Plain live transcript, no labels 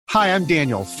Hi, I'm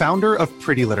Daniel, founder of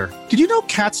Pretty Litter. Did you know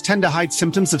cats tend to hide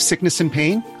symptoms of sickness and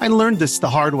pain? I learned this the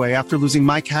hard way after losing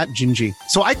my cat, Gingy.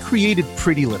 So I created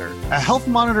Pretty Litter, a health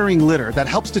monitoring litter that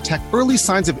helps detect early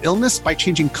signs of illness by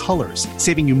changing colors,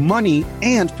 saving you money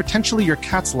and potentially your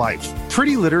cat's life.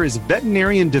 Pretty Litter is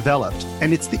veterinarian developed,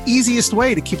 and it's the easiest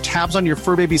way to keep tabs on your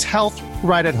fur baby's health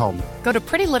right at home. Go to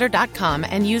prettylitter.com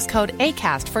and use code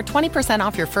ACAST for 20%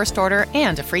 off your first order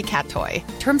and a free cat toy.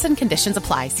 Terms and conditions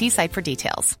apply. See site for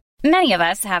details. Many of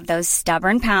us have those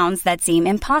stubborn pounds that seem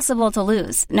impossible to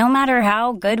lose, no matter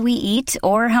how good we eat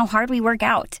or how hard we work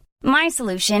out. My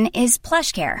solution is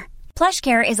PlushCare.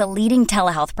 PlushCare is a leading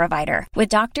telehealth provider with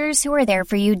doctors who are there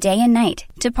for you day and night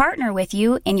to partner with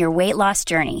you in your weight loss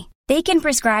journey. They can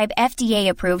prescribe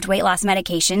FDA-approved weight loss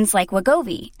medications like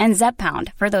Wegovy and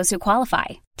Zepbound for those who qualify.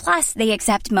 Plus, they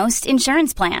accept most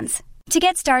insurance plans. To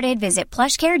get started, visit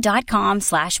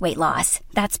plushcare.com/weightloss.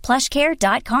 That's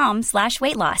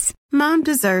plushcare.com/weightloss. Mom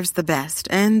deserves the best,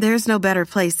 and there's no better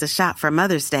place to shop for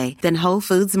Mother's Day than Whole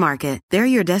Foods Market. They're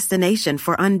your destination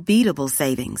for unbeatable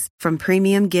savings, from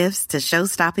premium gifts to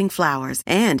show-stopping flowers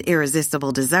and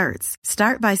irresistible desserts.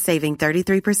 Start by saving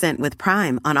 33% with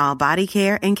Prime on all body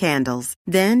care and candles.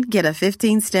 Then get a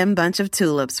 15-stem bunch of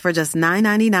tulips for just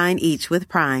 $9.99 each with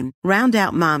Prime. Round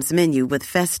out Mom's menu with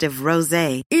festive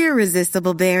rosé,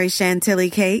 irresistible berry chantilly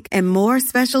cake, and more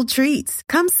special treats.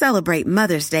 Come celebrate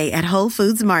Mother's Day at Whole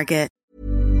Foods Market.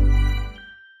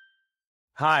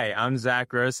 Hi, I'm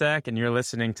Zach Rosak, and you're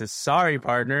listening to Sorry,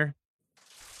 Partner.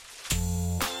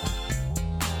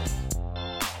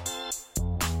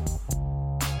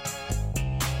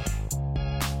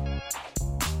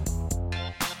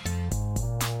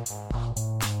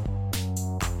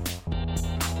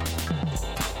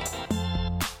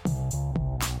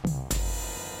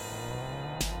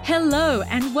 Hello,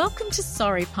 and welcome to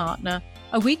Sorry, Partner,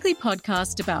 a weekly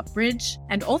podcast about bridge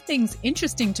and all things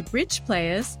interesting to bridge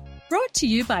players, brought to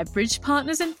you by bridge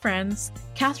partners and friends,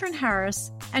 Catherine Harris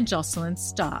and Jocelyn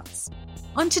Starks.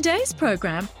 On today's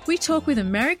program, we talk with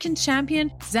American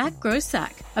champion Zach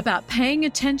Grosak about paying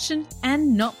attention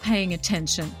and not paying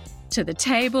attention to the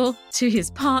table, to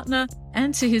his partner,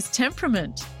 and to his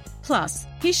temperament. Plus,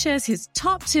 he shares his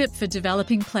top tip for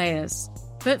developing players.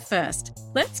 But first,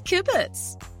 let's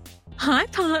kibitz. Hi,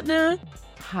 partner.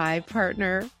 Hi,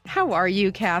 partner. How are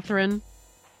you, Catherine?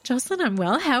 Jocelyn, I'm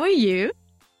well. How are you?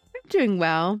 I'm doing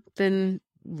well. Been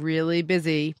really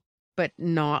busy, but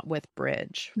not with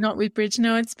bridge. Not with bridge.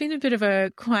 No, it's been a bit of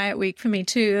a quiet week for me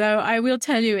too, though I will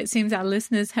tell you, it seems our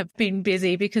listeners have been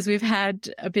busy because we've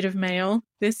had a bit of mail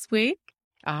this week.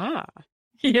 Ah.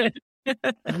 Yeah.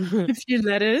 A few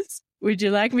letters. Would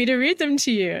you like me to read them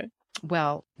to you?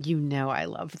 Well, you know I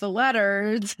love the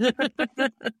letters. Okie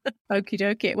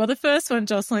dokie. Well, the first one,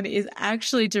 Jocelyn, is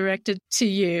actually directed to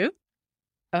you.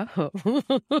 Oh.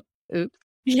 Oops.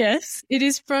 Yes, it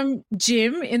is from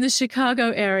Jim in the Chicago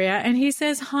area, and he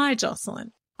says, "Hi,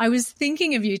 Jocelyn. I was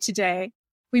thinking of you today.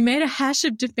 We made a hash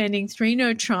of defending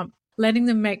 3-no Trump, letting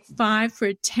them make 5 for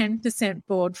a 10%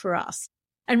 board for us.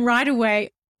 And right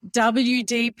away,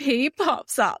 WDP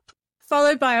pops up,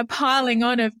 followed by a piling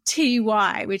on of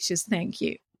TY, which is thank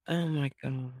you. Oh, my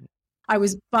God. I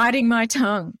was biting my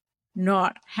tongue,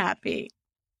 not happy."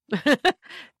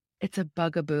 It's a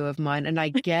bugaboo of mine, and I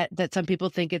get that some people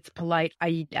think it's polite.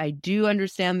 I do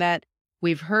understand that.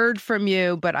 We've heard from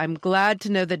you, but I'm glad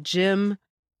to know that Jim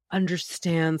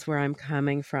understands where I'm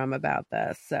coming from about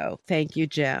this. So thank you,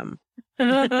 Jim.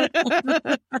 I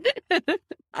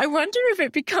wonder if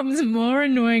it becomes more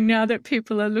annoying now that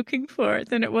people are looking for it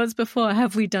than it was before.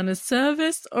 Have we done a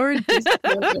service or a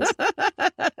disservice?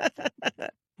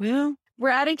 Well, we're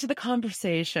adding to the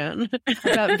conversation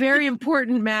about very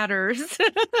important matters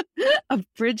of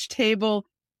bridge table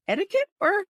etiquette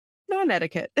or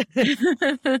non-etiquette.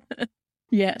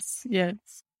 Yes,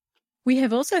 yes. We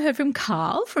have also heard from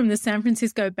Carl from the San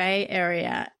Francisco Bay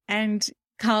Area. And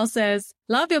Carl says,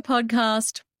 "Love your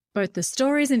podcast, both the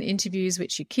stories and interviews,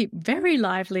 which you keep very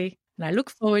lively. And I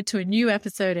look forward to a new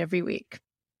episode every week."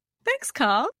 Thanks,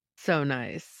 Carl. So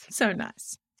nice. So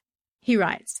nice. He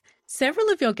writes, "Several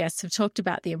of your guests have talked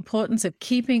about the importance of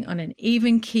keeping on an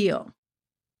even keel.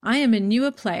 I am a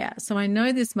newer player, so I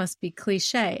know this must be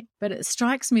cliche, but it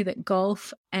strikes me that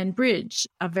golf and bridge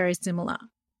are very similar.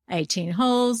 18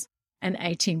 holes and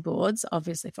 18 boards,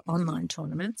 obviously for online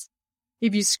tournaments.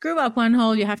 If you screw up one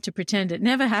hole, you have to pretend it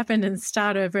never happened and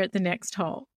start over at the next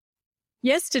hole.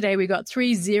 Yesterday, we got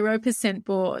 3 0%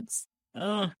 boards.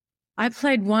 Ugh. I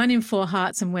played 1 in 4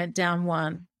 hearts and went down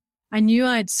 1. I knew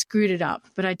I'd screwed it up,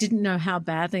 but I didn't know how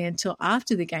badly until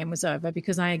after the game was over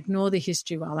because I ignore the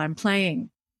history while I'm playing.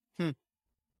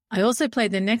 I also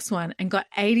played the next one and got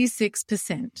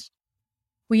 86%.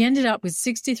 We ended up with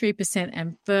 63%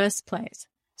 and first place,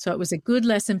 so it was a good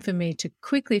lesson for me to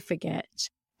quickly forget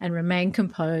and remain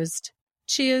composed.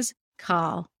 Cheers,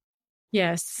 Carl.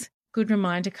 Yes, good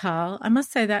reminder, Carl. I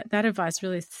must say that advice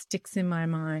really sticks in my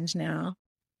mind now.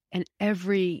 And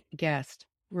every guest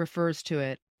refers to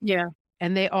it. Yeah.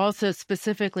 And they also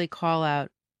specifically call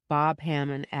out Bob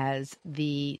Hammond as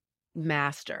the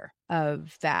master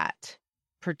of that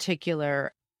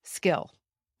particular skill.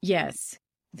 Yes,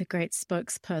 the great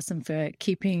spokesperson for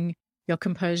keeping your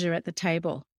composure at the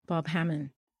table, Bob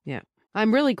Hammond. Yeah.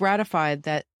 I'm really gratified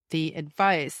that the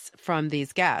advice from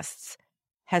these guests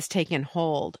has taken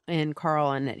hold in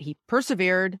Carl and that he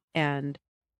persevered and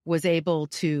was able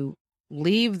to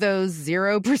leave those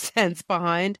 0%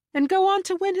 behind and go on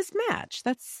to win his match.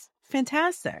 That's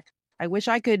fantastic. I wish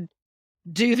I could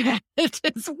do that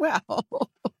as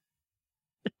well.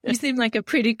 You seem like a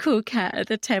pretty cool cat at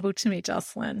the table to me,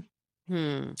 Jocelyn.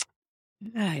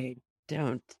 I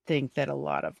don't think that a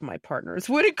lot of my partners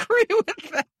would agree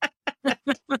with that.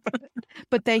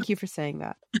 But thank you for saying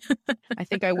that. I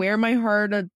think I wear my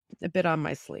heart a bit on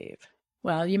my sleeve.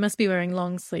 Well, you must be wearing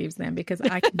long sleeves then, because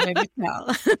I can never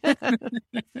tell.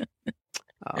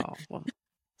 Oh, well,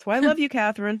 that's why I love you,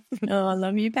 Catherine. Oh, I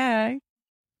love you back.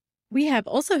 We have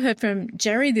also heard from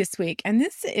Jerry this week, and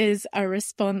this is a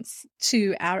response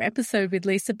to our episode with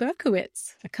Lisa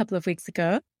Berkowitz a couple of weeks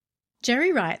ago.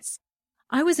 Jerry writes,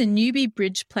 I was a newbie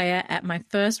bridge player at my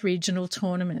first regional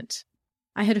tournament.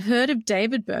 I had heard of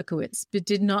David Berkowitz, but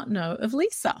did not know of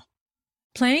Lisa.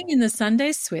 Playing in the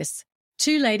Sunday Swiss,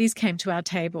 2 ladies came to our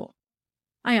table.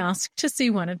 I asked to see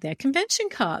one of their convention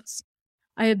cards.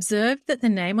 I observed that the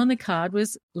name on the card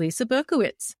was Lisa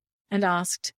Berkowitz and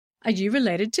asked, are you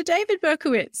related to David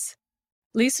Berkowitz?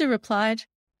 Lisa replied,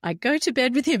 I go to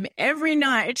bed with him every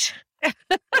night.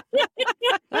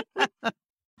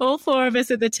 All 4 of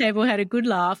us at the table had a good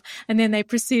laugh, and then they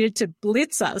proceeded to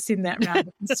blitz us in that round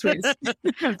of Swiss.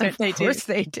 Of course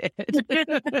they did.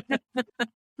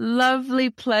 Lovely,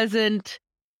 pleasant,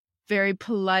 very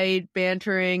polite,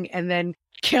 bantering, and then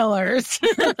killers.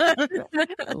 I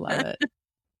love it.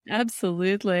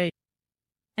 Absolutely.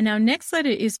 And our next letter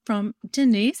is from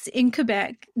Denise in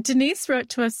Quebec. Denise wrote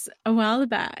to us a while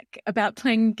back about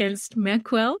playing against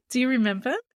Merquel. Do you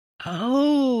remember?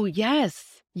 Oh,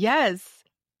 yes. Yes.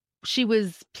 She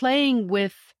was playing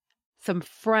with some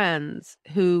friends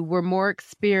who were more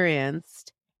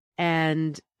experienced,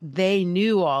 and they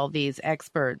knew all these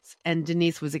experts. And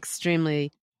Denise was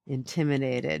extremely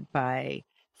intimidated by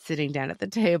sitting down at the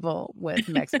table with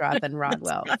Mexroth and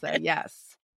Rodwell. So,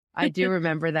 yes, I do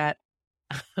remember that.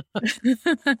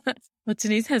 Well,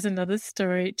 Denise has another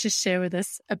story to share with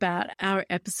us about our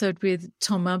episode with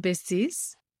Thomas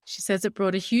Bessis. She says it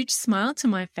brought a huge smile to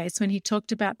my face when he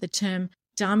talked about the term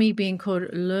dummy being called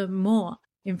le mort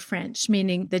in French,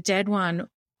 meaning the dead one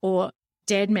or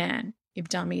dead man if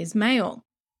dummy is male.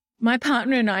 My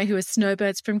partner and I, who are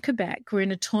snowbirds from Quebec, were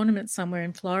in a tournament somewhere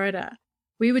in Florida.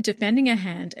 We were defending a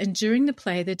hand, and during the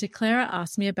play, the declarer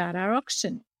asked me about our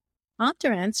auction.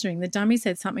 After answering, the dummy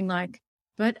said something like,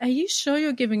 but are you sure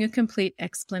you're giving a complete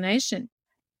explanation?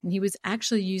 And he was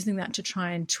actually using that to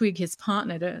try and twig his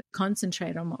partner to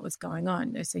concentrate on what was going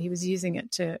on. So he was using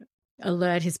it to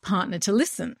alert his partner to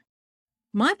listen.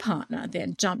 My partner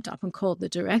then jumped up and called the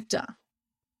director.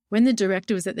 When the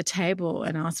director was at the table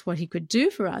and asked what he could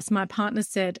do for us, my partner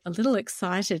said, a little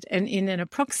excited and in an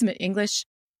approximate English,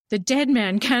 the dead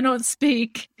man cannot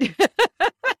speak.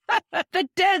 The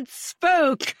dead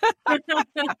spoke.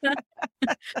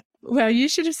 Well, you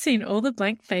should have seen all the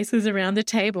blank faces around the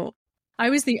table. I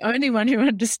was the only one who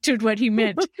understood what he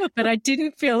meant, but I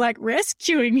didn't feel like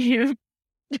rescuing him.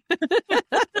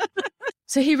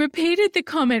 So he repeated the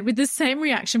comment with the same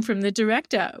reaction from the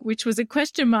director, which was a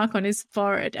question mark on his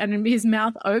forehead and his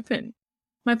mouth open.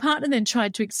 My partner then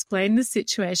tried to explain the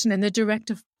situation, and the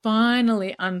director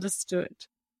finally understood.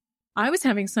 I was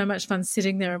having so much fun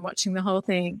sitting there and watching the whole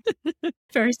thing.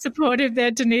 Very supportive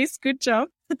there, Denise. Good job.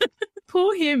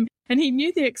 Poor him. And he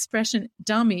knew the expression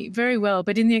dummy very well,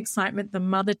 but in the excitement, the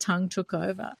mother tongue took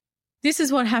over. This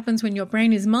is what happens when your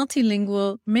brain is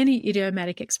multilingual. Many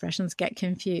idiomatic expressions get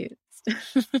confused.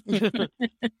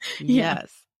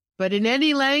 Yes. But in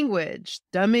any language,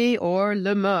 dummy or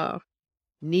le mort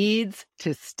needs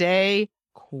to stay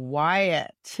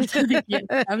quiet. Yes,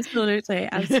 absolutely.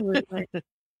 Absolutely.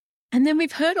 And then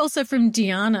we've heard also from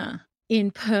Diana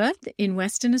in Perth in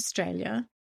Western Australia.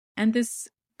 And this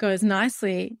goes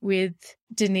nicely with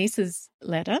Denise's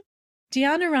letter.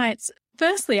 Diana writes,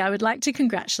 Firstly, I would like to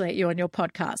congratulate you on your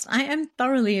podcast. I am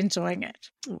thoroughly enjoying it.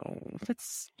 Oh,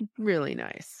 that's really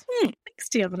nice. Thanks,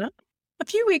 Diana. A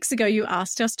few weeks ago, you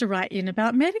asked us to write in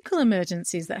about medical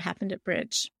emergencies that happened at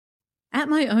Bridge. At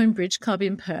my own Bridge club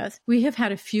in Perth, we have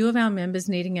had a few of our members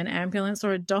needing an ambulance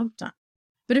or a doctor.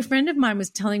 But a friend of mine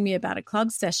was telling me about a club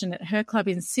session at her club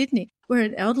in Sydney where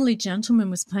an elderly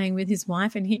gentleman was playing with his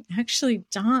wife and he actually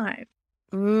died.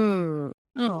 Ooh.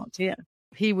 Oh, dear.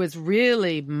 He was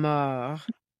really mort.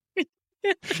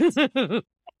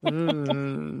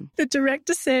 The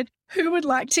director said, "Who would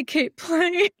like to keep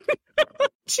playing?"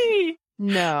 Gee.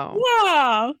 No.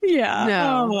 Wow. Yeah.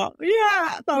 No. Oh,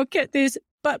 yeah. I'll get this.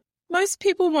 But most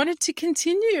people wanted to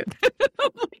continue.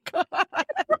 Oh, my God.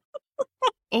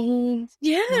 Oh,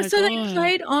 Yeah. my So they God.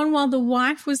 played on while the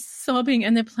wife was sobbing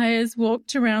and the players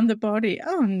walked around the body.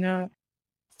 Oh, no.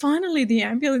 Finally, the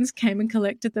ambulance came and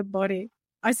collected the body.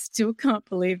 I still can't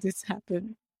believe this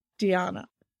happened. Diana.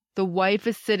 The wife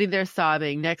is sitting there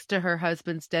sobbing next to her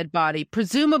husband's dead body.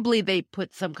 Presumably, they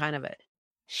put some kind of a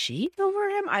sheet over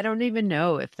him. I don't even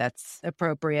know if that's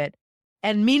appropriate.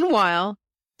 And meanwhile,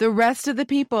 the rest of the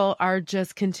people are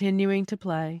just continuing to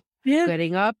play. Yeah.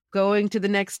 Getting up, going to the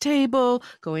next table,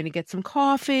 going to get some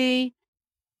coffee,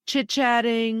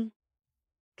 chit-chatting,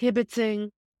 kibitzing,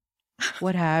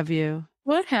 what have you.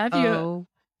 What have you? Oh,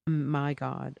 my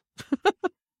God.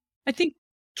 I think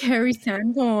Kerry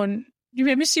Sanborn, you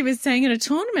remember she was saying in a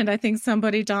tournament, I think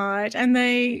somebody died and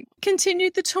they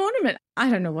continued the tournament.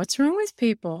 I don't know what's wrong with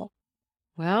people.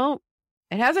 Well,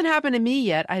 it hasn't happened to me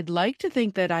yet. I'd like to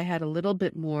think that I had a little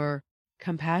bit more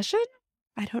compassion.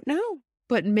 I don't know.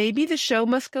 But maybe the show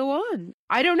must go on.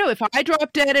 I don't know. If I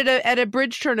dropped dead at a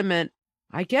bridge tournament,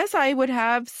 I guess I would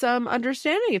have some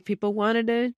understanding if people wanted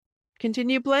to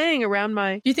continue playing around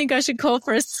my... You think I should call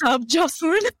for a sub,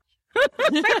 Jocelyn?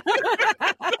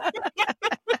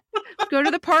 Go to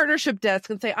the partnership desk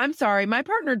and say, "I'm sorry, my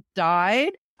partner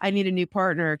died. I need a new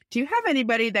partner. Do you have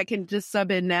anybody that can just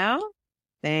sub in now?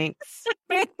 Thanks."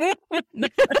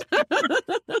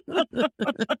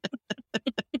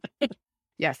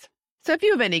 Yes. So if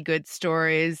you have any good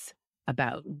stories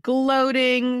about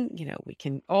gloating, we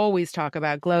can always talk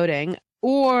about gloating,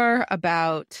 or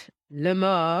about le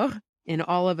mort in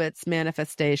all of its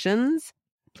manifestations,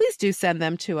 please do send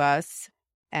them to us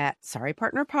at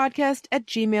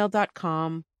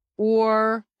sorrypartnerpodcast@gmail.com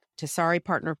or to Sorry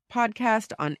Partner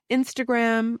Podcast on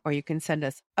Instagram, or you can send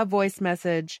us a voice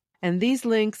message. And these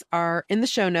links are in the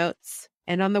show notes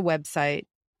and on the website,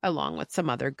 along with some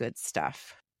other good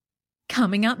stuff.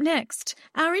 Coming up next,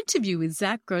 our interview with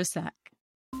Zach Grosak.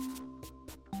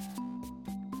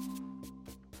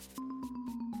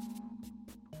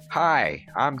 Hi,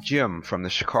 I'm Jim from the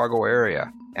Chicago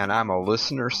area, and I'm a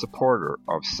listener supporter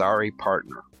of Sorry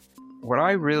Partner. What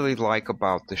I really like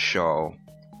about the show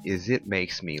is it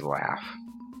makes me laugh.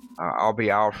 I'll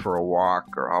be out for a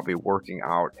walk or I'll be working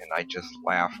out and I just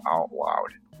laugh out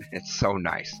loud. It's so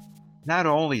nice. Not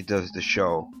only does the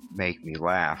show make me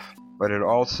laugh, but it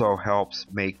also helps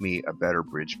make me a better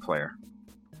bridge player.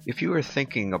 If you are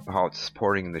thinking about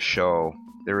supporting the show,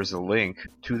 there is a link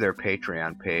to their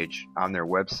Patreon page on their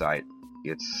website.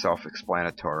 It's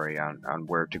self-explanatory on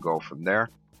where to go from there.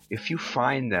 If you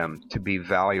find them to be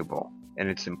valuable and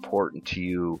it's important to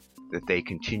you that they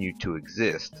continue to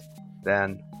exist,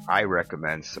 then I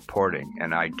recommend supporting,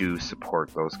 and I do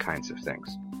support those kinds of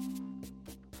things.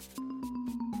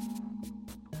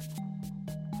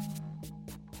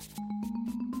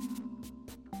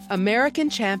 American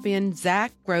champion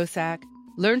Zach Grosak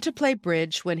learned to play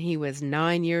bridge when he was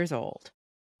 9 years old.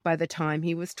 By the time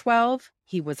he was 12,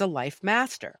 he was a life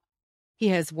master. He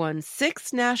has won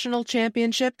 6 national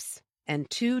championships and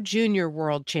 2 junior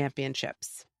world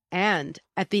championships. And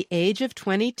at the age of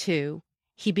 22,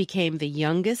 he became the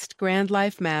youngest Grand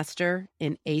Life Master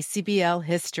in ACBL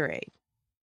history.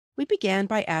 We began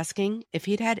by asking if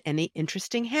he'd had any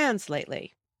interesting hands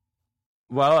lately.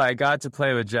 Well, I got to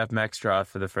play with Jeff Mextroth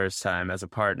for the first time as a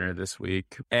partner this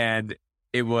week, and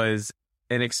it was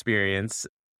an experience.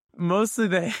 Mostly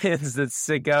the hands that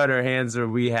stick out are hands where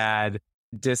we had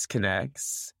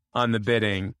disconnects on the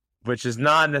bidding, which is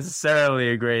not necessarily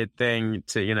a great thing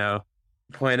to,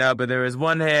 point out. But there was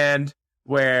one hand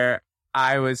where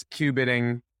I was cue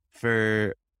bidding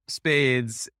for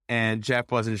spades and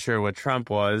Jeff wasn't sure what trump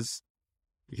was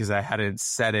because I hadn't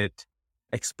said it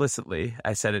explicitly.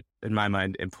 I said it in my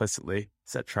mind implicitly,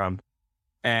 said trump.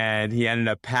 And he ended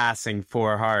up passing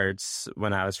 4 hearts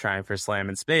when I was trying for slam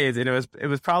and spades. And it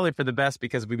was probably for the best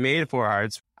because we made 4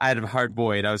 hearts. I had a heart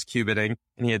void. I was cue bidding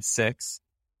and he had 6.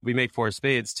 We make 4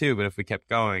 spades too, but if we kept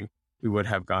going, we would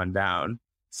have gone down.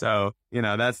 So,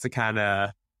 that's the kind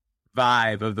of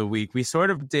vibe of the week. We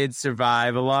sort of did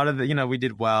survive a lot of the, we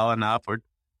did well enough. We're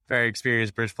very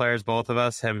experienced bridge players, both of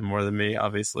us, him more than me,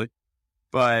 obviously.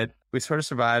 But we sort of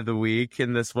survived the week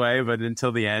in this way. But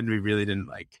until the end, we really didn't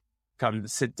come to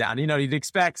sit down. You'd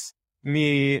expect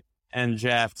me and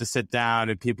Jeff to sit down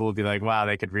and people would be like, wow,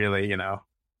 they could really,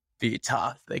 be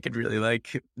tough. They could really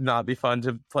not be fun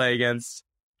to play against.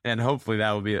 And hopefully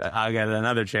that will be, I'll get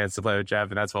another chance to play with Jeff,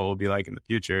 and that's what we'll be like in the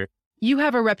future. You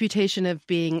have a reputation of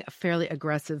being a fairly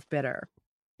aggressive bidder.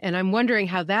 And I'm wondering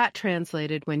how that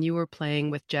translated when you were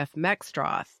playing with Jeff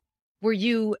Meckstroth. Were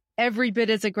you every bit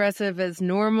as aggressive as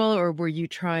normal, or were you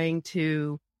trying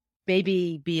to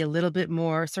maybe be a little bit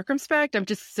more circumspect? I'm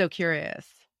just so curious.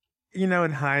 In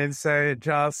hindsight,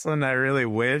 Jocelyn, I really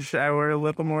wish I were a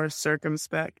little more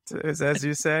circumspect, as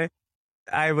you say.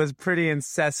 I was pretty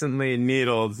incessantly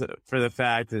needled for the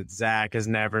fact that Zach has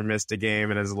never missed a game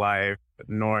in his life,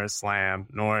 nor a slam,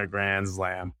 nor a grand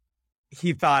slam.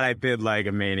 He thought I bid like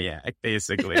a maniac,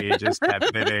 basically. He just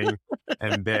kept bidding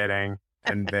and bidding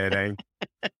and bidding.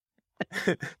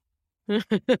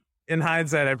 In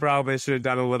hindsight, I probably should have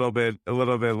done a little bit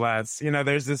less.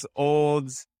 There's this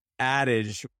old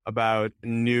adage about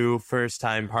new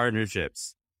first-time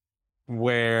partnerships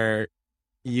where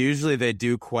usually they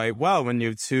do quite well when you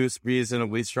have two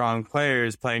reasonably strong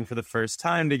players playing for the first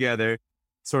time together.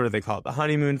 Sort of, they call it the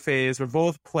honeymoon phase, where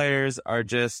both players are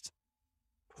just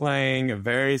playing a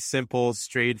very simple,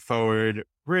 straightforward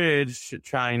bridge,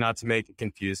 trying not to make a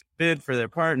confused bid for their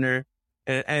partner.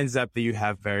 And it ends up that you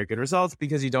have very good results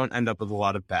because you don't end up with a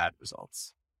lot of bad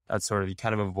results. That's sort of, you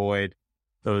kind of avoid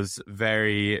those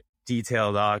very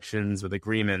detailed auctions with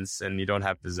agreements, and you don't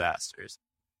have disasters.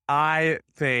 I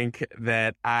think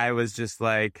that I was just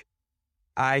like,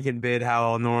 I can bid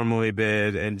how I'll normally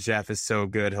bid, and Jeff is so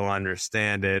good, he'll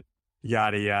understand it,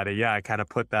 yada, yada, yada. I kind of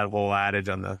put that whole adage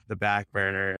on the back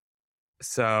burner.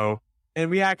 So, and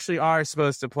we actually are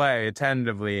supposed to play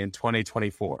tentatively in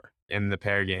 2024 in the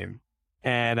pair game.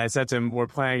 And I said to him, we're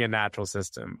playing a natural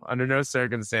system. Under no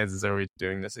circumstances are we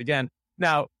doing this again.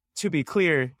 Now, to be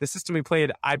clear, the system we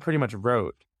played, I pretty much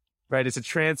wrote, right? It's a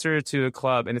transfer to a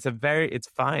club, and it's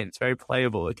fine. It's very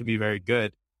playable. It can be very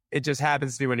good. It just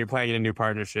happens to be when you're playing in a new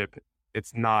partnership,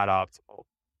 it's not optimal.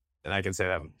 And I can say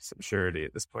that with some surety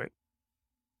at this point.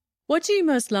 What do you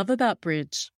most love about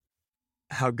bridge?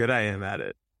 How good I am at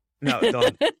it. No,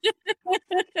 don't.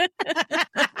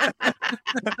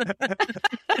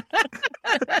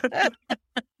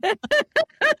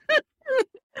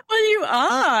 Well, you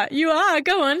are. You are.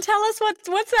 Go on. Tell us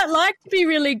what's that like to be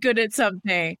really good at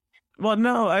something? Well,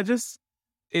 no,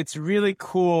 it's really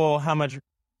cool how much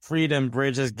freedom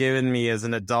bridge has given me as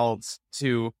an adult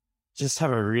to just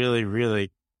have a really,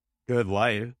 really good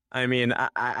life. I mean,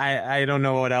 I don't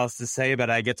know what else to say, but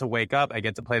I get to wake up. I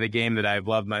get to play the game that I've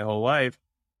loved my whole life,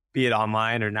 be it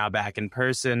online or now back in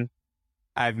person.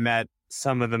 I've met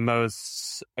some of the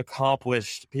most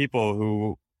accomplished people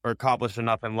who are accomplished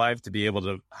enough in life to be able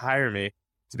to hire me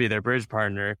to be their bridge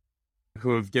partner,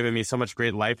 who have given me so much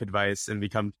great life advice and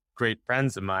become great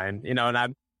friends of mine. And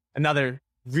I'm another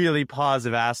really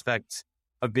positive aspect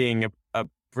of being a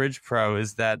bridge pro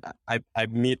is that I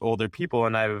meet older people,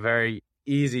 and I have a very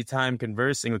easy time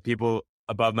conversing with people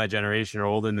above my generation or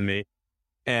older than me.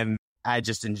 And I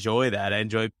just enjoy that. I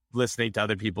enjoy listening to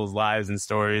other people's lives and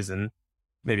stories and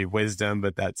maybe wisdom,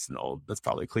 but that's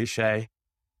probably cliche.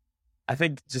 I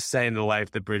think just saying the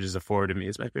life that bridge has afforded me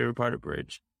is my favorite part of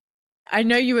bridge. I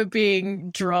know you were being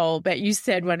droll, but you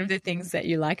said one of the things that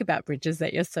you like about bridge is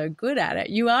that you're so good at it.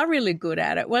 You are really good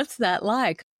at it. What's that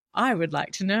like? I would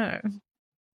like to know.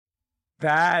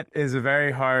 That is a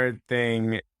very hard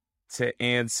thing to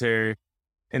answer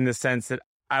in the sense that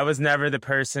I was never the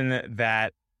person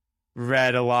that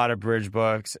read a lot of bridge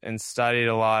books and studied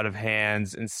a lot of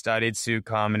hands and studied suit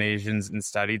combinations and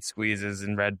studied squeezes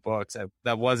and read books.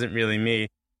 That wasn't really me.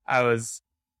 I was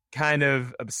kind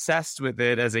of obsessed with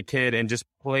it as a kid and just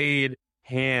played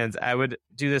hands. I would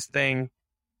do this thing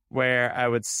where I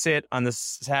would sit on the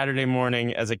Saturday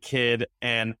morning as a kid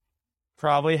and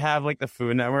probably have like the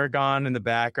Food Network on in the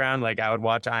background. Like I would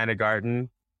watch Ina Garten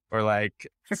or like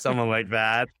someone like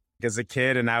that as a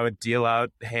kid, and I would deal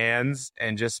out hands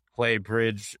and just play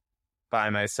bridge by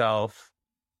myself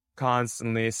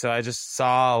constantly. So I just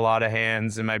saw a lot of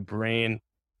hands and my brain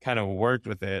kind of worked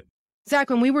with it.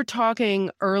 Zach, when we were talking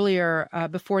earlier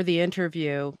before the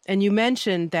interview, and you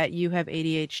mentioned that you have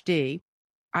ADHD,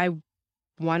 I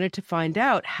wanted to find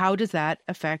out, how does that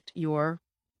affect your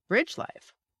bridge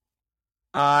life?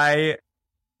 I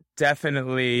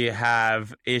definitely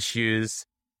have issues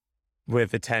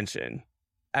with attention.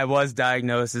 I was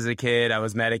diagnosed as a kid. I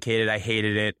was medicated. I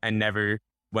hated it. I never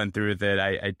went through with it.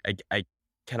 I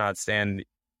cannot stand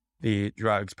the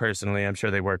drugs personally. I'm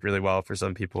sure they work really well for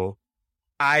some people.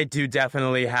 I do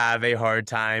definitely have a hard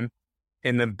time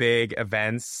in the big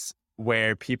events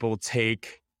where people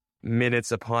take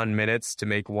minutes upon minutes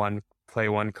to play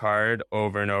one card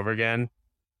over and over again.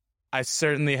 I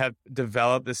certainly have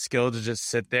developed the skill to just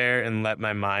sit there and let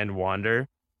my mind wander.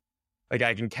 Like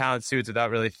I can count suits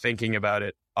without really thinking about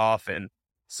it often.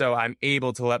 So I'm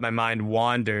able to let my mind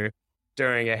wander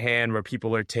during a hand where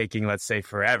people are taking, let's say,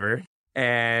 forever,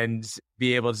 and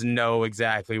be able to know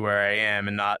exactly where I am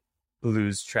and not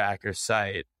lose track or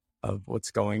sight of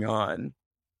what's going on.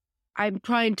 I'm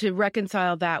trying to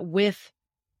reconcile that with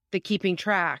the keeping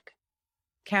track,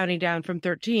 counting down from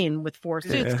 13 with 4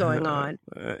 suits going on.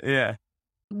 Yeah.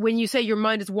 When you say your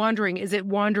mind is wandering, is it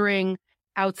wandering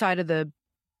outside of the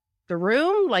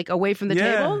room, like away from the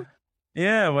table?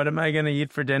 Yeah. What am I going to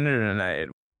eat for dinner tonight?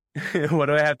 What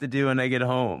do I have to do when I get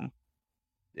home?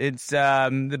 It's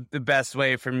the best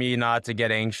way for me not to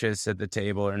get anxious at the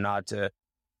table or not to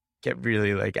get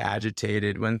really like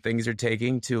agitated when things are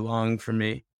taking too long for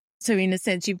me. So in a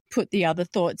sense, you've put the other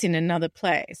thoughts in another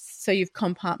place. So you've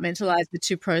compartmentalized the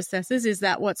two processes. Is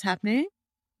that what's happening?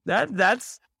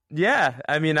 That's yeah.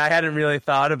 I mean, I hadn't really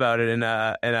thought about it in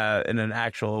an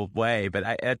actual way, but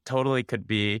it totally could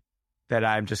be that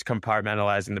I'm just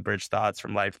compartmentalizing the bridge thoughts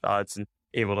from life thoughts and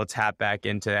able to tap back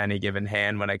into any given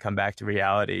hand when I come back to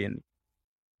reality. And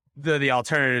the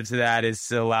alternative to that is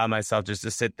to allow myself just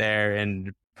to sit there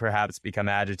and perhaps become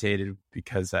agitated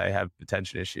because I have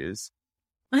attention issues.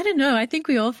 I don't know. I think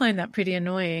we all find that pretty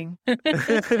annoying.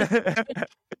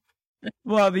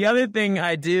 Well, the other thing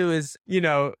I do is,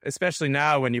 especially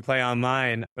now when you play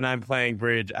online, when I'm playing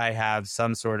bridge, I have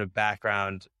some sort of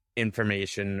background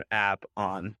information app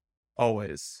on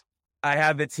always. I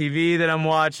have the TV that I'm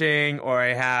watching, or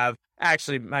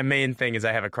actually my main thing is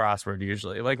I have a crossword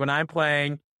usually. Like when I'm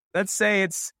playing, let's say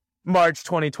it's March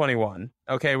 2021.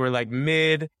 Okay, we're like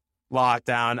mid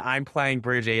lockdown. I'm playing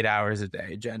bridge 8 hours a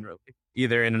day generally,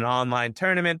 either in an online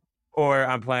tournament or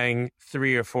I'm playing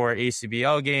 3 or 4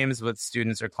 ACBL games with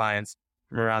students or clients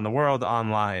from around the world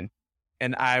online.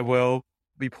 And I will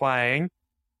be playing,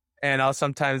 and I'll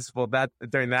sometimes,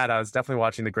 during that, I was definitely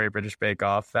watching the Great British Bake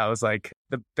Off. That was like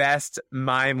the best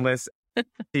mindless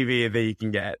TV that you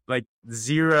can get. Like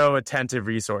 0 attentive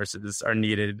resources are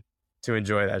needed to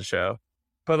enjoy that show.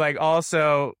 But like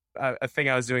also a thing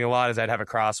I was doing a lot is I'd have a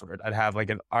crossword. I'd have like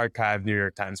an archived New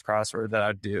York Times crossword that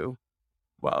I'd do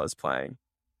while I was playing.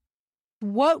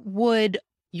 What would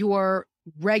your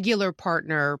regular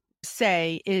partner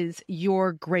say is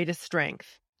your greatest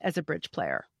strength as a bridge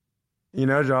player?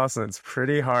 Jocelyn, it's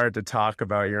pretty hard to talk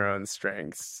about your own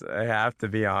strengths. I have to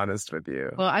be honest with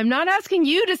you. Well, I'm not asking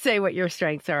you to say what your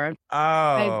strengths are.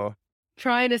 I'm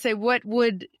trying to say, what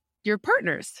would your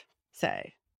partners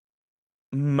say?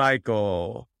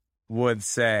 Michael would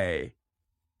say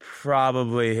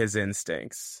probably his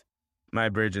instincts, my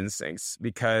bridge instincts,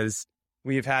 because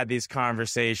we've had these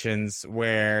conversations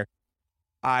where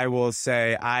I will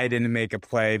say I didn't make a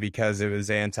play because it was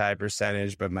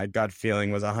anti-percentage, but my gut feeling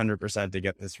was 100% to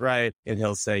get this right. And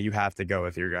he'll say, you have to go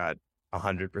with your gut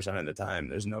 100% of the time.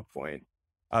 There's no point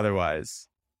otherwise.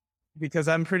 Because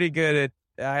I'm pretty good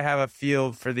I have a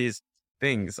feel for these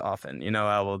things often.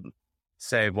 I will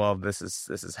say, well, this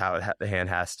is how the hand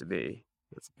has to be.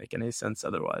 It doesn't make any sense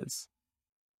otherwise.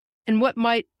 And what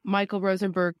might Michael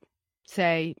Rosenberg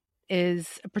say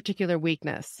is a particular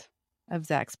weakness of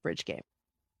Zach's bridge game?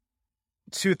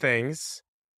 2 things.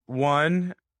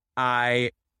 1,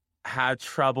 I had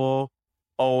trouble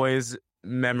always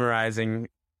memorizing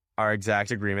our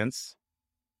exact agreements.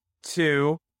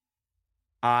 2,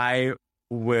 I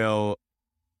will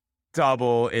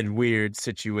double in weird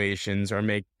situations or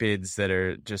make bids that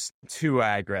are just too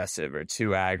aggressive or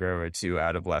too aggro or too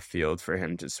out of left field for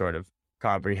him to sort of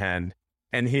comprehend.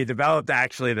 And he developed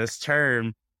actually this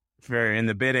term for in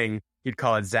the bidding, he'd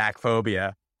call it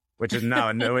Zachphobia, which is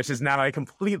now a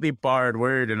completely barred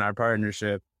word in our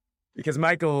partnership, because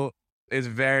Michael is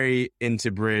very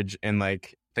into bridge and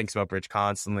like thinks about bridge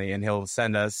constantly, and he'll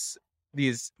send us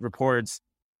these reports,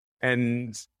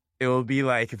 and it will be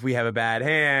like if we have a bad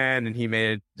hand and he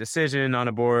made a decision on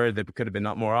a board that could have been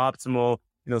more optimal,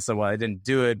 and he'll say, well, I didn't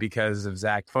do it because of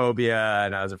Zachphobia,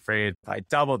 and I was afraid if I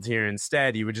doubled here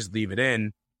instead, you would just leave it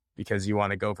in because you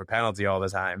want to go for penalty all the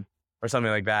time or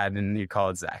something like that, and you'd call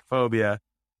it Zachphobia.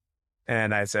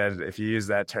 And I said, if you use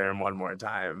that term one more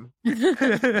time.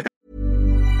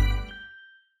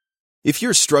 If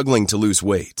you're struggling to lose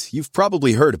weight, you've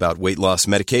probably heard about weight loss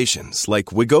medications like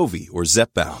Wegovy or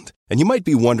Zepbound, and you might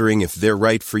be wondering if they're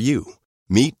right for you.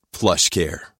 Meet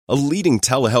PlushCare, a leading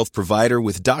telehealth provider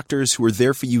with doctors who are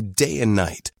there for you day and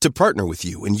night to partner with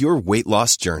you in your weight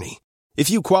loss journey. If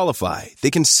you qualify,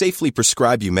 they can safely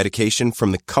prescribe you medication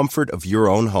from the comfort of your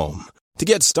own home. To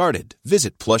get started,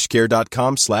 visit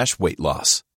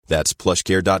plushcare.com/weight-loss. That's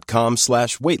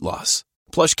plushcare.com/weight-loss.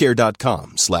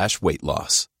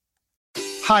 plushcare.com/weight-loss.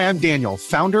 Hi, I'm Daniel,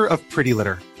 founder of Pretty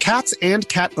Litter. Cats and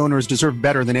cat owners deserve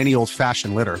better than any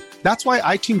old-fashioned litter. That's why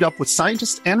I teamed up with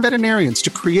scientists and veterinarians to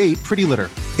create Pretty Litter.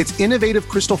 Its innovative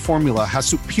crystal formula has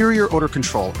superior odor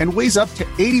control and weighs up to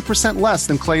 80% less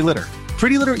than clay litter.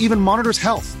 Pretty Litter even monitors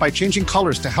health by changing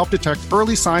colors to help detect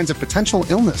early signs of potential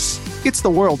illness. It's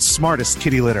the world's smartest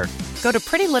kitty litter. Go to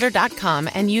prettylitter.com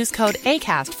and use code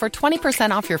ACAST for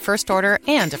 20% off your first order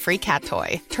and a free cat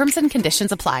toy. Terms and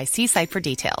conditions apply. See site for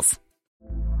details.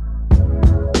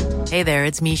 Hey there,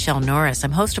 it's Michelle Norris.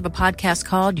 I'm host of a podcast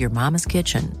called Your Mama's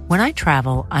Kitchen. When I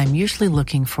travel, I'm usually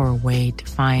looking for a way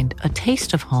to find a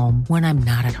taste of home when I'm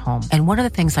not at home. And one of the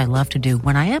things I love to do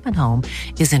when I am at home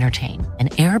is entertain.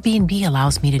 And Airbnb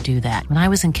allows me to do that. When I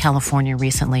was in California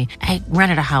recently, I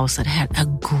rented a house that had a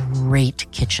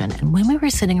great kitchen. And when we were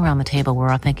sitting around the table,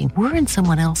 we're all thinking, we're in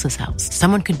someone else's house.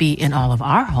 Someone could be in all of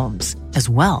our homes as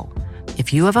well.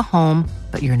 If you have a home,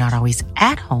 but you're not always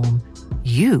at home,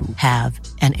 you have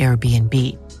an Airbnb.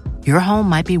 Your home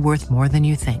might be worth more than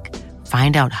you think.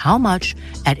 Find out how much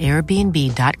at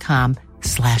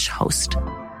airbnb.com/host.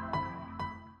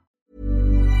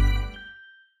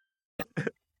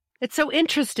 It's so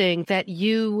interesting that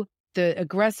you, the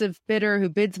aggressive bidder who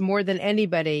bids more than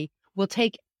anybody, will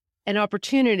take an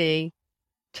opportunity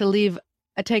to leave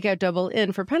a takeout double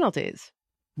in for penalties.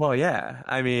 Well, yeah.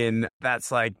 I mean,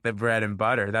 that's like the bread and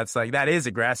butter. That is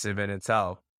aggressive in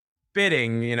itself.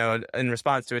 Bidding, in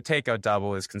response to a takeout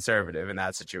double is conservative in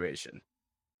that situation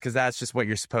because that's just what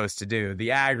you're supposed to do. The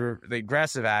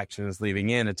aggressive action is leaving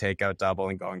in a takeout double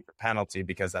and going for penalty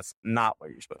because that's not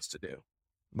what you're supposed to do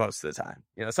most of the time.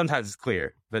 Sometimes it's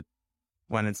clear, but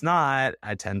when it's not,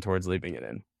 I tend towards leaving it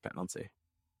in penalty.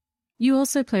 You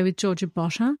also play with Georgia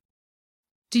Botta.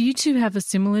 Do you two have a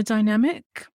similar dynamic?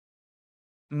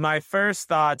 My first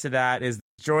thought to that is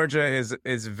Georgia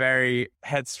is very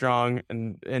headstrong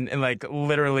and like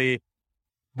literally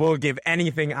will give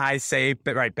anything I say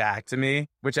but right back to me,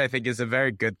 which I think is a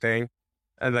very good thing.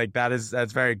 And like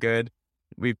that's very good.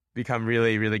 We've become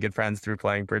really, really good friends through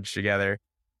playing bridge together.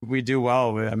 We do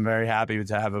well. I'm very happy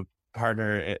to have a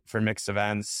partner for mixed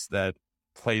events that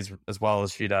plays as well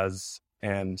as she does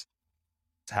and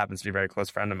happens to be a very close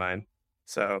friend of mine.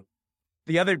 So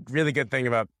the other really good thing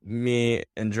about me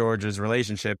and George's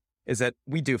relationship is that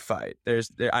we do fight.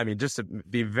 Just to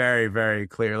be very, very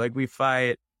clear, like we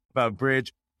fight about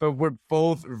bridge, but we're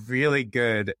both really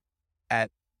good at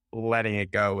letting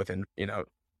it go within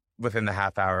the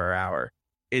half hour or hour.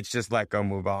 It's just let go,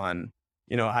 move on.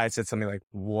 I said something like,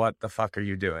 "What the fuck are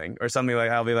you doing?" Or something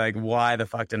like, I'll be like, "Why the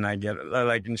fuck didn't I get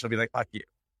it?" And she'll be like, "Fuck you."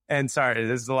 And sorry,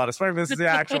 this is a lot of swearing, but this is the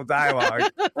actual dialogue.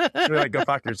 She'll be like, "Go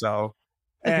fuck yourself."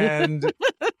 And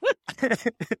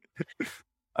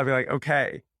I'll be like,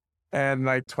 okay. And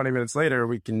like 20 minutes later,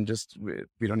 we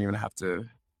don't even have to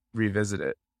revisit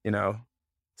it,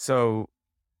 So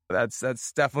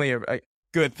that's definitely a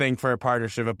good thing for a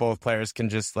partnership if both players can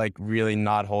just like really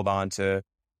not hold on to,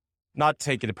 not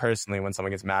take it personally when someone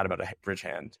gets mad about a bridge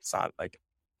hand. It's not like,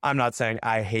 I'm not saying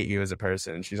I hate you as a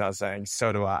person. She's not saying,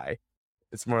 so do I.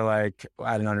 It's more like,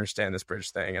 I didn't understand this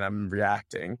bridge thing and I'm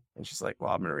reacting. And she's like,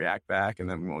 well, I'm going to react back and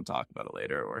then we won't talk about it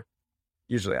later. Or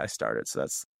usually I start it. So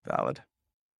that's valid.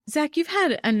 Zach, you've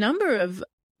had a number of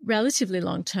relatively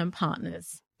long-term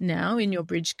partners now in your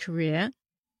bridge career.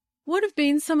 What have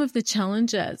been some of the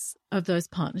challenges of those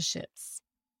partnerships?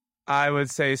 I would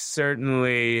say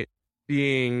certainly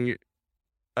being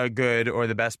a good or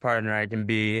the best partner I can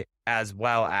be, as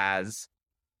well as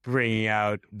bringing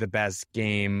out the best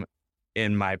game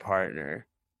in my partner,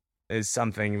 is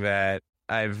something that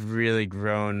I've really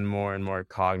grown more and more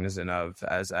cognizant of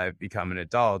as I've become an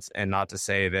adult. And not to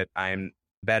say that I'm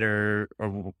better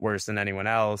or worse than anyone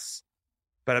else,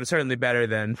 but I'm certainly better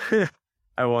than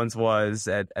I once was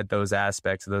at those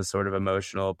aspects, those sort of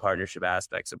emotional partnership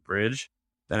aspects of bridge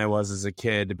than I was as a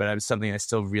kid. But it's something I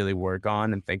still really work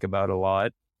on and think about a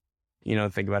lot.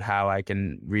 Think about how I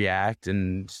can react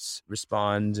and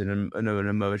respond in an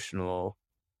emotional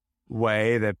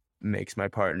way that makes my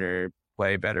partner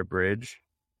play better bridge.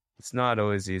 It's not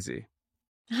always easy.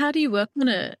 How do you work on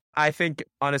it? I think,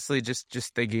 honestly,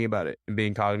 just thinking about it and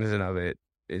being cognizant of it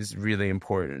is really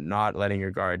important. Not letting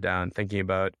your guard down, thinking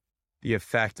about the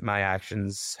effect my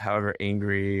actions, however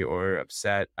angry or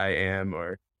upset I am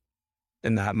or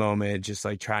in that moment, just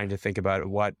like trying to think about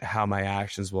how my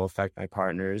actions will affect my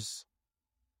partners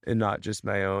and not just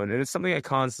my own. And it's something I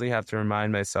constantly have to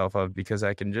remind myself of, because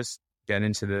I can just get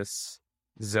into this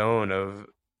zone of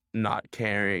not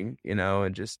caring,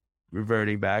 and just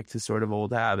reverting back to sort of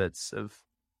old habits of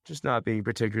just not being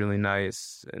particularly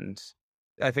nice. And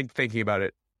I think thinking about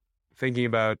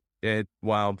it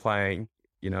while playing,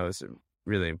 is a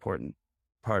really important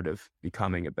part of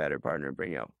becoming a better partner,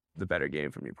 bringing out the better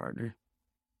game from your partner.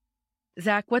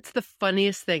 Zach, what's the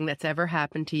funniest thing that's ever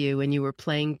happened to you when you were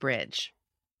playing bridge?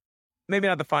 Maybe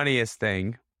not the funniest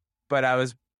thing, but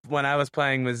when I was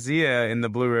playing with Zia in the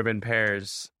Blue Ribbon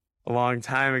Pairs a long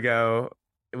time ago,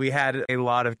 we had a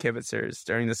lot of kibitzers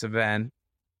during this event,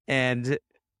 and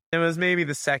it was maybe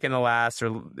the second to last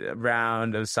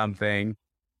round of something,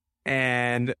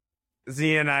 and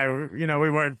Zia and I, we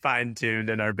weren't fine-tuned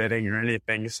in our bidding or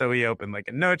anything, so we opened like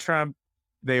a no trump.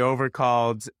 They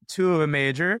overcalled 2 of a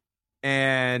major,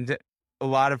 and a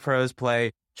lot of pros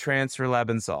play transfer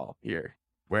Lebensal here,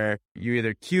 where you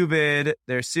either Q-bid,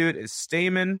 their suit is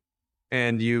Stayman,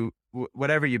 and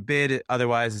whatever you bid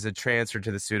otherwise is a transfer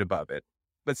to the suit above it.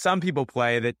 But some people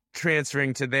play that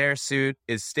transferring to their suit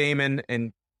is Stayman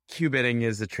and Q-bidding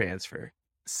is the transfer.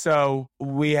 So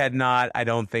we had not, I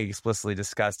don't think, explicitly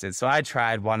discussed it. So I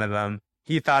tried one of them.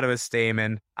 He thought it was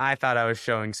Stayman. I thought I was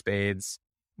showing spades.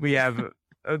 We have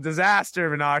a disaster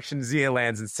of an auction. Zia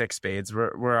lands in 6 spades.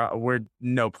 We're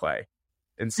no play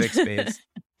in 6 spades.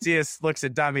 Zia looks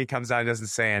at dummy, comes down, doesn't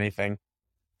say anything.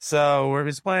 So we're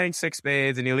just playing 6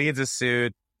 spades, and he leads a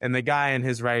suit, and the guy in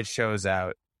his right shows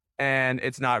out. And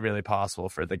it's not really possible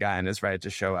for the guy in his right to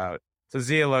show out. So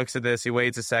Zia looks at this, he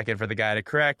waits a second for the guy to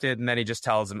correct it, and then he just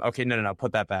tells him, okay, no,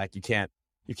 put that back. You can't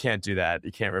do that.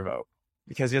 You can't revoke.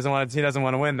 Because he doesn't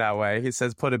want to win that way. He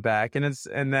says, put it back. And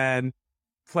then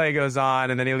play goes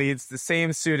on, and then he leads the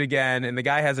same suit again, and the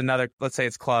guy has another, let's say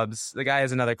it's clubs. The guy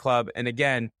has another club, and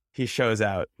again, he shows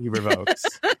out. He revokes.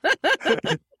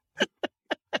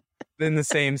 In the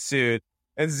same suit.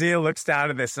 And Zia looks down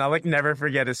at this, and I'll never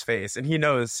forget his face. And he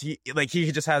knows, he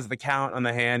just has the count on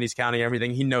the hand. He's counting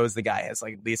everything. He knows the guy has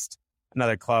at least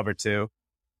another club or 2.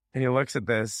 And he looks at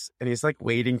this, and he's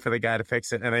waiting for the guy to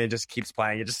fix it. And then he just keeps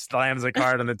playing. He just slams a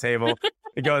card on the table.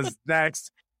 It goes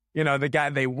next. The guy,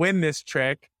 they win this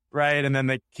trick, right? And then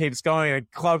it keeps going. A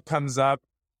club comes up.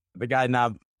 The guy now,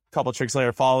 a couple tricks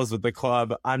later, follows with the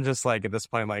club. I'm just at this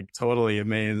point, totally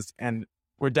amazed. And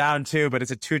we're down 2, but it's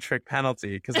a 2-trick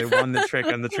penalty because they won the trick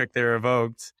on the trick they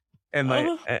revoked. And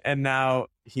and now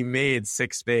he made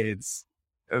 6 spades.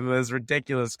 It was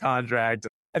ridiculous contract.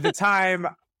 At the time,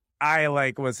 I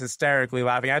was hysterically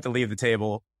laughing. I had to leave the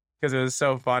table because it was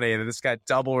so funny that this got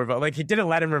double revoked. He didn't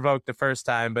let him revoke the first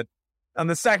time, but on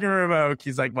the second revoke,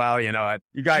 he's well, you know what?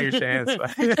 You got your chance.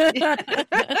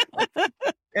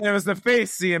 And it was the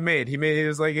face Zia made. He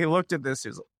looked at this. He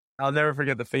was I'll never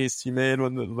forget the face he made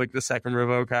when the second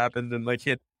revoke happened, and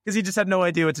because he just had no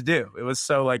idea what to do. It was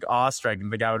so awe-striking.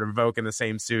 The guy would revoke in the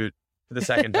same suit for the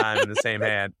second time in the same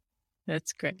hand.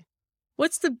 That's great.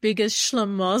 What's the biggest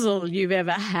schlemazel you've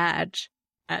ever had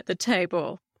at the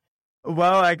table?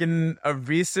 Well, a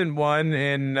recent one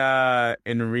in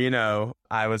Reno.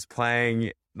 I was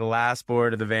playing the last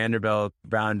board of the Vanderbilt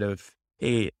round of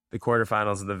 8, the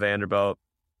quarterfinals of the Vanderbilt,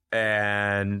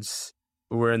 and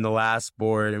we're in the last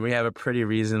board, and we have a pretty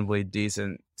reasonably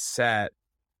decent set,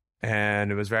 and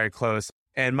it was very close.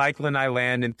 And Michael and I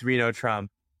land in 3-no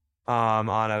trump on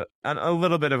a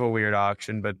little bit of a weird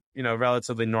auction, but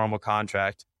relatively normal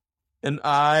contract. And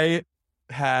I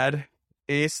had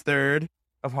ace third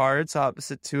of hearts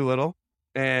opposite 2 little,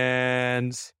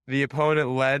 and the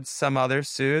opponent led some other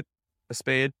suit, a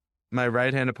spade. My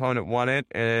right-hand opponent won it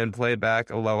and played back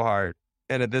a low heart.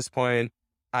 And at this point,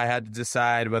 I had to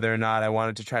decide whether or not I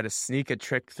wanted to try to sneak a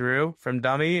trick through from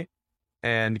dummy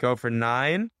and go for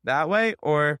 9 that way,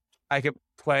 or I could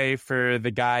play for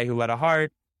the guy who led a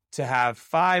heart to have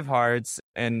 5 hearts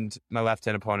and my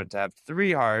left-hand opponent to have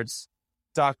 3 hearts,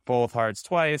 duck both hearts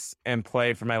twice, and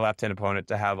play for my left-hand opponent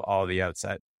to have all the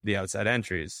outside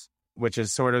entries, which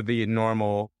is sort of the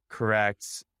normal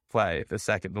correct play,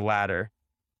 the ladder.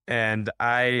 And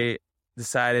I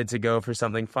decided to go for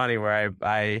something funny where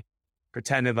I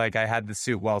pretended like I had the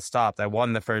suit well stopped. I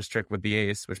won the first trick with the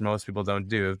ace, which most people don't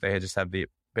do. They just have the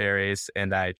bare ace,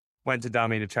 and I went to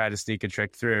dummy to try to sneak a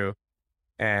trick through.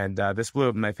 And this blew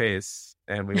up in my face,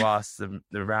 and we lost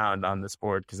the round on this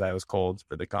board because I was cold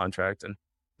for the contract, and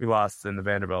we lost in the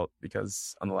Vanderbilt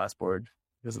on the last board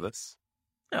because of this.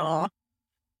 Aw.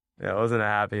 Yeah, it wasn't a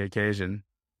happy occasion.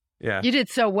 Yeah. You did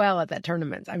so well at that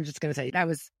tournament. I'm just going to say that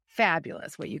was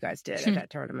fabulous what you guys did at that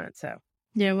tournament. So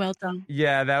Yeah, well done.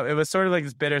 Yeah, that it was sort of like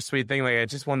this bittersweet thing. Like I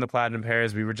just won the Platinum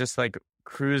Pairs. We were just like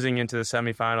cruising into the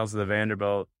semifinals of the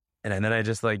Vanderbilt. And then I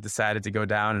just like decided to go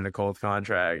down in a cold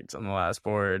contract on the last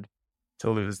board to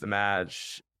lose the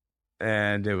match.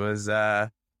 And it was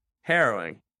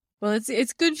harrowing. Well,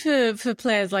 it's good for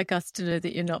players like us to know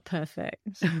that you're not perfect.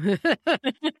 I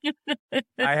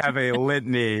have a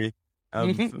litany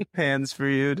of hands for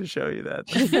you to show you that.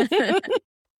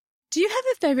 Do you have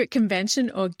a favorite convention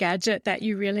or gadget that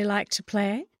you really like to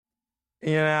play?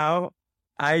 You know,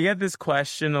 I get this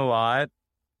question a lot,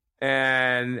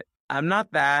 and I'm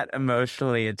not that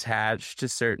emotionally attached to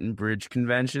certain bridge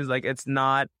conventions. Like, it's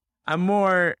not, I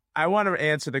want to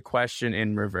answer the question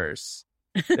in reverse.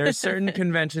 There are certain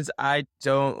conventions I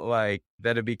don't like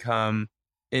that have become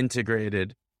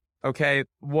integrated. Okay,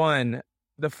 1,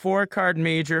 the 4-card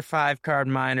major, 5-card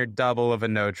minor double of a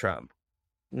no trump.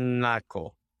 Not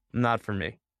cool. Not for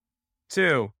me.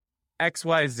 2,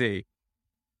 XYZ.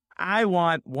 I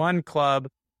want 1 club,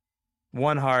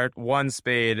 1 heart, 1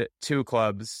 spade, 2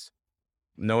 clubs,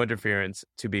 no interference,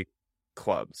 to be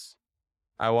clubs.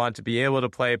 I want to be able to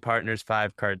play partner's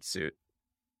 5-card suit.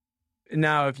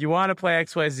 Now, if you want to play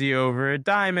XYZ over a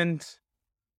diamond,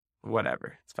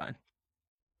 whatever, it's fine.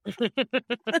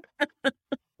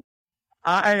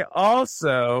 I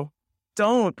also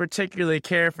don't particularly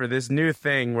care for this new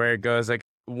thing where it goes like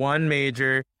 1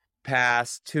 major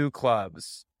pass, 2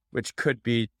 clubs, which could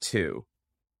be 2.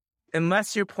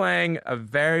 Unless you're playing a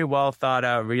very well thought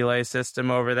out relay system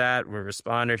over that, where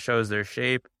responder shows their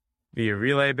shape via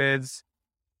relay bids,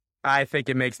 I think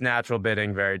it makes natural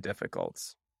bidding very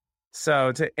difficult.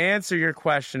 So to answer your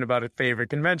question about a favorite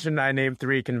convention, I named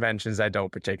 3 conventions I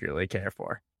don't particularly care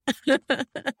for.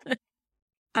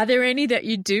 Are there any that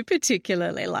you do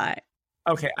particularly like?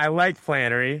 Okay, I like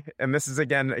Flannery, and this is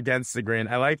again against the grain.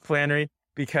 I like Flannery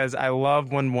because I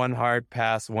love when 1 heart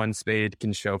pass 1 spade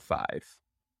can show 5.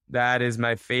 That is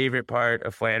my favorite part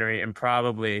of Flannery and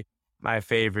probably my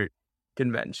favorite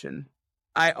convention.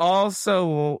 I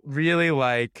also really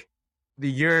like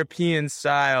the European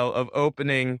style of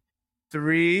opening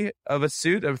 3 of a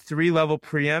suit of 3-level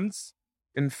preempts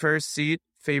in first seat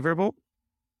favorable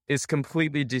is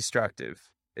completely destructive.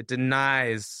 It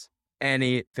denies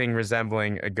anything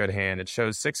resembling a good hand. It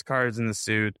shows 6 cards in the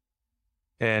suit,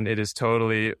 and it is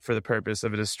totally for the purpose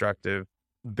of a destructive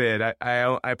bid.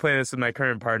 I play this with my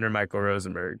current partner, Michael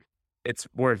Rosenberg. It's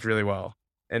worked really well,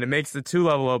 and it makes the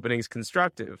 2-level openings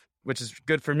constructive, which is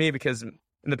good for me because in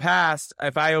the past,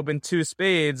 if I opened 2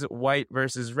 spades, white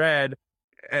versus red,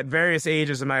 at various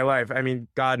ages of my life, I mean,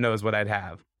 God knows what I'd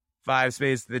have. 5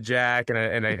 spades to the jack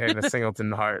and a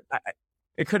singleton heart.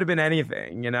 It could have been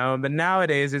anything, you know? But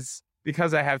nowadays, it's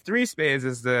because I have 3 spades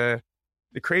as the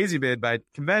crazy bid by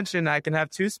convention, I can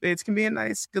have 2 spades, can be a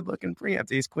nice, good-looking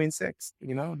preempt, ace, queen, 6,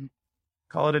 you know?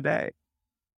 Call it a day.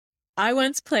 I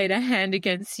once played a hand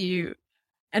against you,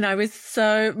 and I was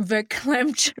so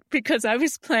verklempt because I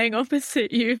was playing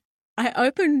opposite you. I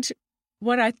opened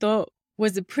what I thought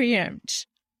was a preempt.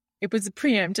 It was a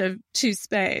preempt of 2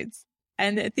 spades.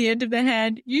 And at the end of the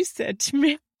hand, you said to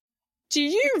me, "Do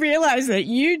you realize that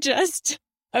you just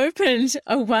opened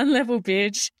a 1-level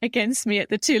bid against me at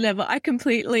the 2-level? I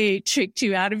completely tricked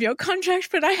you out of your contract,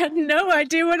 but I had no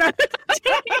idea what I was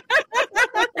doing."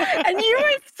 And you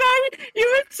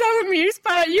were so amused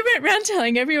by it. You went around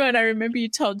telling everyone. I remember you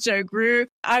told Joe Grew.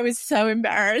 I was so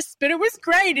embarrassed, but it was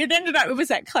great. It was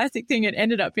that classic thing. It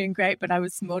ended up being great, but I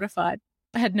was mortified.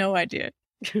 I had no idea.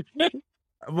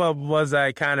 Well, was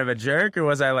I kind of a jerk, or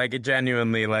was I like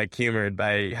genuinely like humored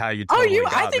by how you totally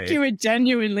got me? I think you were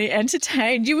genuinely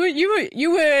entertained. You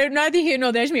were neither here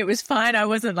nor there to me. It was fine. I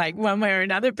wasn't like one way or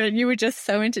another, but you were just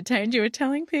so entertained. You were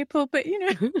telling people, but you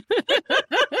know.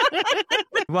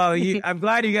 Well, I'm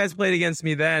glad you guys played against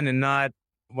me then and not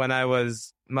when I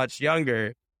was much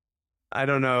younger. I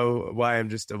don't know why I'm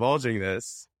just divulging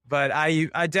this, but I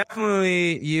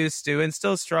definitely used to and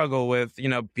still struggle with, you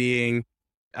know,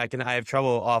 I have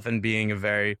trouble often being a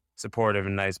very supportive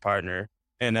and nice partner.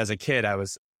 And as a kid,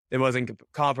 it wasn't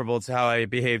comparable to how I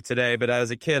behave today, but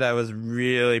as a kid, I was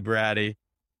really bratty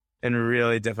and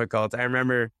really difficult. I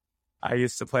remember I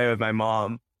used to play with my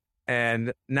mom,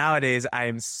 and nowadays I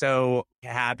am so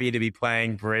happy to be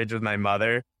playing bridge with my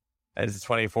mother as a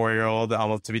 24-year-old,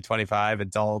 almost to be 25,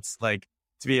 adults, like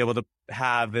to be able to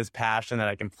have this passion that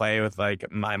I can play with like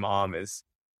my mom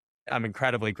I'm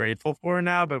incredibly grateful for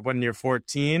now. But when you're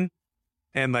 14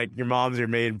 and like your mom's your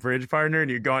main bridge partner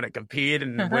and you're going to compete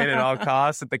and win at all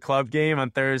costs at the club game on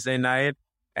Thursday night,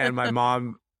 and my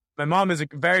mom is a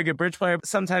very good bridge player, but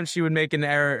sometimes she would make an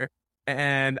error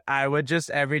and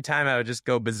every time I would just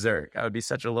go berserk. I would be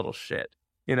such a little shit,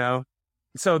 you know?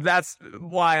 So that's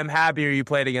why I'm happier you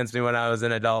played against me when I was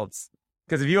an adult.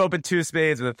 Because if you opened 2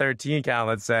 spades with a 13 count,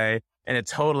 let's say, and it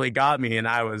totally got me, and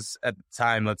I was at the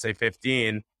time, let's say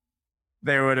 15,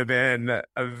 there would have been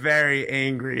a very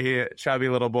angry, chubby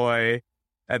little boy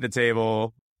at the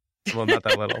table. Well, not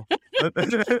that little.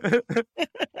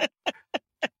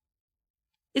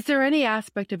 Is there any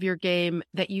aspect of your game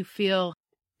that you feel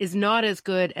is not as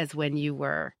good as when you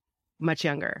were much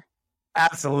younger?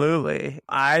 Absolutely.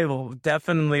 I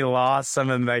definitely lost some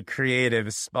of my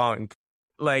creative spunk.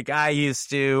 Like, I used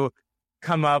to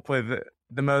come up with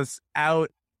the most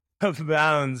out of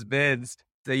bounds bids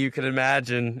that you could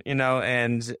imagine,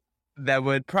 and that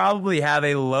would probably have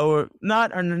a lower,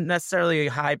 not necessarily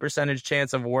a high percentage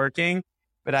chance of working,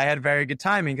 but I had very good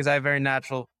timing because I have I'm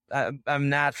a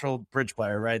natural bridge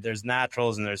player, right? There's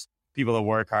naturals and there's people that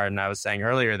work hard. And I was saying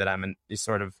earlier that I'm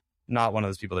sort of not one of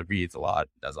those people that reads a lot,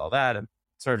 does all that, and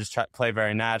sort of just play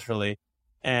very naturally.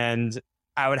 And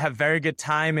I would have very good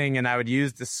timing, and I would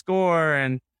use the score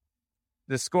and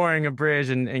the scoring of bridge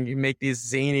and you make these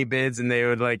zany bids, and they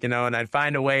would and I'd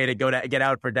find a way to get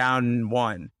out for down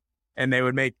 1. And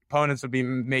opponents would be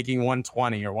making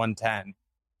 120 or 110.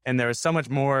 And there was so much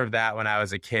more of that when I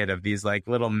was a kid, of these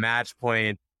little match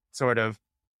point sort of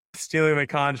stealing the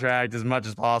contract as much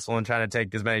as possible and trying to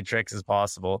take as many tricks as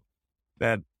possible,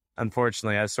 that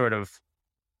unfortunately I sort of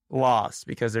lost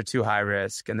because they're too high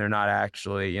risk and they're not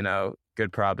actually,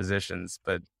 good propositions.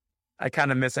 But I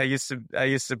kind of miss, I used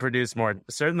to produce more.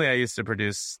 Certainly I used to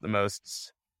produce the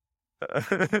most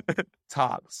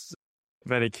tops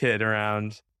of any kid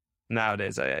around.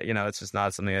 Nowadays, it's just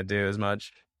not something I do as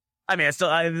much. I mean,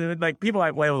 people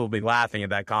I play with will be laughing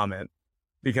at that comment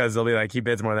because they'll be like, he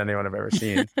bids more than anyone I've ever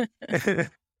seen.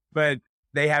 But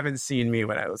they haven't seen me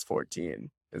when I was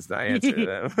 14 is the answer to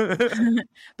them.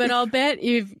 But I'll bet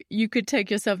if you could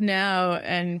take yourself now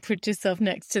and put yourself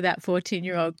next to that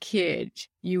 14-year-old kid,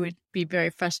 you would be very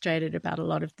frustrated about a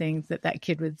lot of things that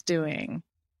kid was doing.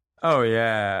 Oh,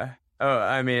 yeah. Oh,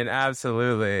 I mean,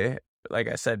 absolutely. Like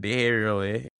I said,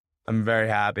 behaviorally, I'm very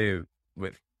happy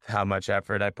with how much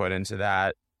effort I put into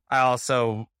that. I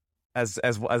also, as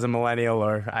a millennial,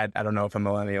 or I don't know if I'm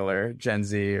millennial or Gen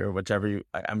Z or whichever,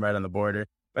 I'm right on the border.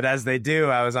 But as they do,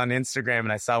 I was on Instagram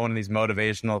and I saw one of these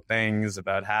motivational things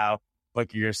about how look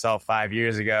at yourself 5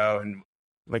 years ago and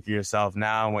look at yourself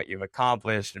now and what you've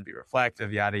accomplished and be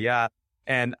reflective, yada, yada.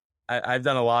 And I've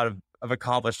done I've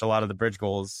accomplished a lot of the bridge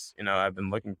goals, I've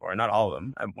been looking for. Not all of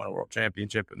them. I've won a world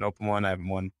championship, an open one. I haven't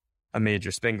won a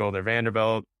major spin gold or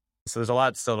Vanderbilt. So there's a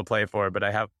lot still to play for, but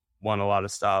I have won a lot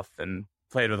of stuff and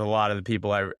played with a lot of the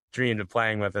people I dreamed of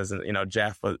playing with as,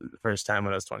 Jeff was the first time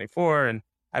when I was 24. And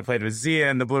I played with Zia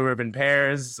in the Blue Ribbon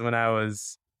Pairs when I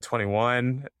was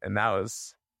 21. And that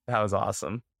was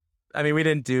awesome. I mean, we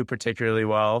didn't do particularly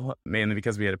well, mainly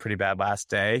because we had a pretty bad last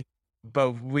day.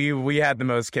 But we had the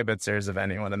most kibitzers of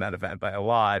anyone in that event by a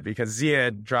lot because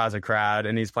Zia draws a crowd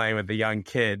and he's playing with the young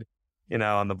kid,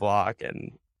 on the block.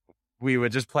 And we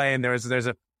would just play, and there's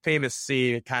a famous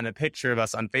kind of picture of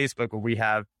us on Facebook where we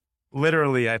have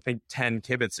literally, I think, 10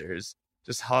 kibitzers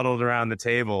just huddled around the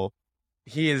table.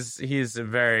 He's a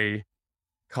very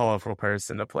colorful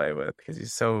person to play with because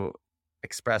he's so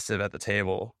expressive at the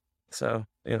table. So,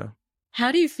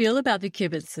 How do you feel about the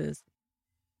kibitzers?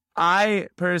 I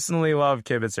personally love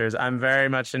kibitzers. I'm very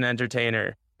much an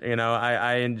entertainer.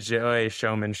 I enjoy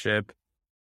showmanship.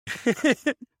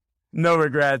 No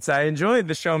regrets. I enjoyed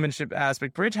the showmanship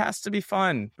aspect. Bridge has to be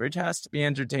fun. Bridge has to be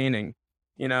entertaining.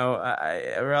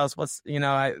 Or else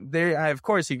I of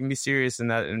course you can be serious in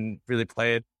that and really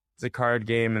play it as a card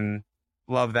game and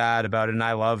love that about it. And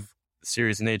I love the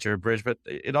serious nature of bridge, but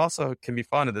it also can be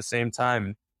fun at the same time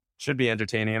and should be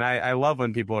entertaining. And I love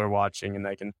when people are watching and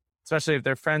I can, especially if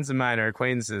they're friends of mine or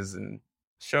acquaintances, and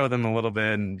show them a little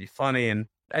bit and be funny. And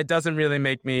it doesn't really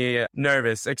make me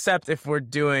nervous, except if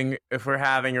especially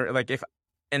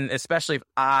if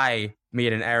I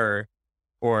made an error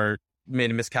or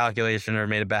made a miscalculation or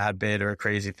made a bad bid or a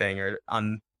crazy thing or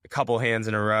on a couple hands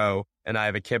in a row and I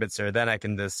have a kibitzer, then I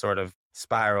can just sort of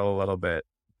spiral a little bit.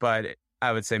 But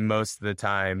I would say most of the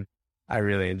time, I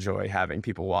really enjoy having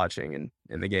people watching and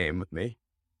in the game with me.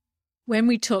 When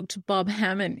we talked to Bob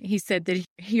Hammond, he said that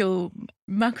he'll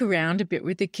muck around a bit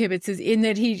with the kibitzers in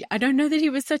that I don't know that he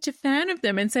was such a fan of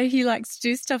them. And so he likes to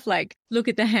do stuff like look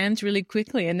at the hands really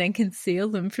quickly and then conceal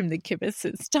them from the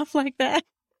kibitzers, stuff like that.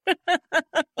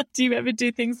 Do you ever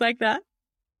do things like that?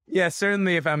 Yeah,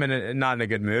 certainly if I'm not in a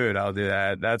good mood, I'll do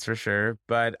that. That's for sure.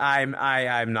 But I'm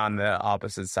not on the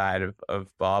opposite side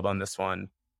of Bob on this one.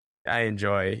 I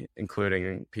enjoy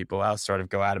including people. I'll sort of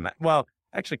go out of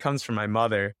actually comes from my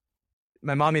mother.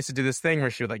 my mom used to do this thing where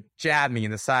she would like jab me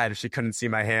in the side if she couldn't see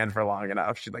my hand for long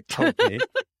enough. She'd like poke me.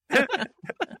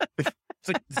 It's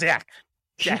like, Zach,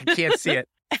 can't see it.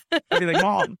 I'd be like,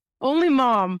 Mom. Only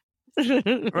mom.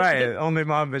 Right, only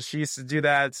mom, but she used to do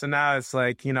that. So now it's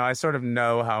like, I sort of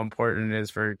know how important it is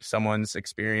for someone's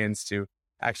experience to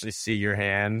actually see your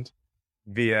hand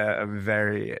via a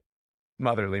very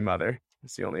motherly mother.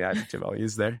 It's the only adjective I'll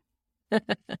use there.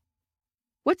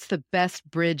 What's the best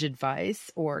bridge advice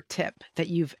or tip that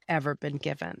you've ever been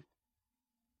given?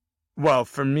 Well,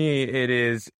 for me, it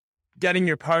is getting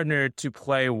your partner to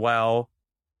play well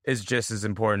is just as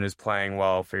important as playing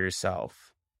well for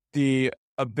yourself. The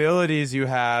abilities you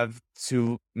have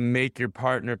to make your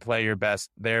partner play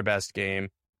their best game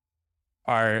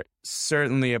are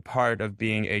certainly a part of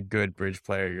being a good bridge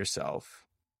player yourself.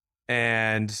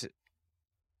 And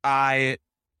I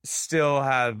still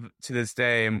have, to this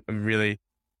day, I'm really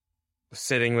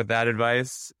sitting with that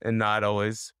advice and not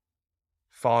always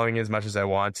following as much as I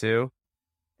want to.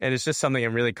 And it's just something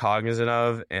I'm really cognizant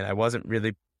of. And I wasn't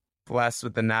really blessed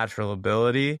with the natural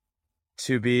ability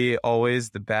to be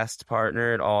always the best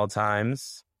partner at all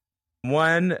times.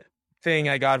 One thing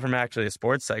I got from actually a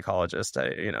sports psychologist,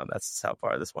 that's how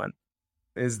far this went,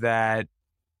 is that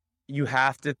you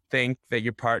have to think that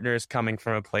your partner is coming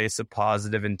from a place of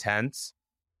positive intent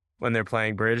when they're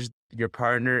playing bridge. Your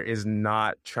partner is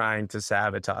not trying to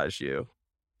sabotage you.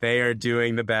 They are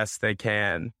doing the best they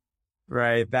can,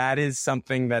 right? That is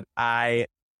something that I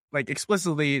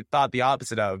explicitly thought the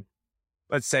opposite of.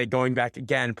 Let's say going back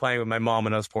again, playing with my mom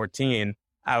when I was 14,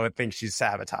 I would think she's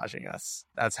sabotaging us.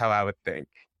 That's how I would think.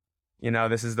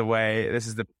 This is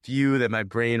the view that my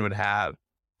brain would have.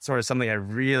 Sort of something I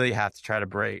really have to try to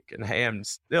break. And I am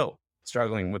still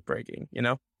struggling with breaking,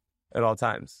 at all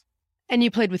times. And you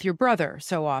played with your brother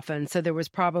so often. So there was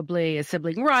probably a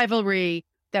sibling rivalry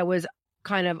that was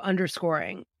kind of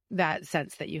underscoring that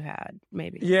sense that you had,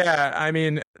 maybe. Yeah, I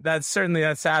mean, that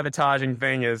sabotaging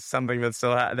thing is something that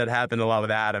that happened a lot with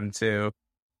Adam too.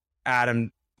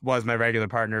 Adam was my regular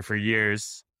partner for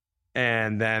years,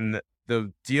 and then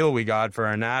the deal we got for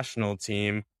our national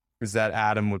team was that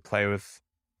Adam would play with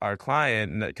our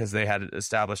client because they had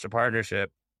established a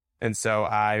partnership, and so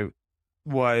I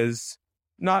was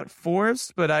not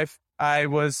forced, but I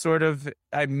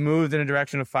moved in a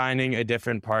direction of finding a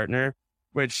different partner,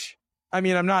 which, I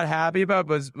mean, I'm not happy about,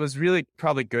 but was really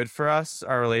probably good for us,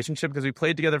 our relationship, because we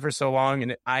played together for so long,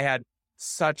 and I had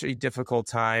such a difficult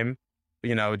time,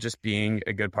 just being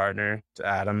a good partner to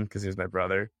Adam because he was my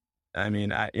brother. I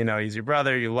mean, he's your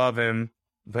brother, you love him,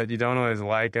 but you don't always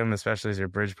like him, especially as your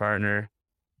bridge partner,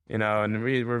 and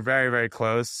we were very, very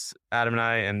close, Adam and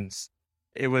I, and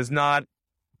it was not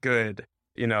good.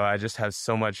 I just have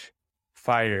so much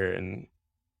fire, and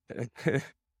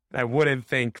I wouldn't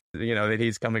think, that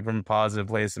he's coming from a positive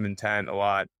place of intent a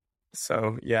lot.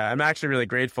 So, yeah, I'm actually really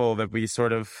grateful that we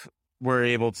sort of were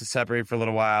able to separate for a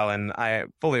little while, and I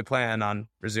fully plan on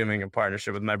resuming a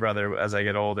partnership with my brother as I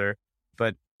get older.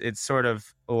 But it's sort of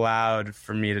allowed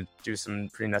for me to do some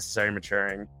pretty necessary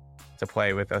maturing to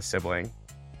play with a sibling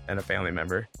and a family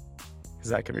member,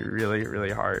 because that can be really,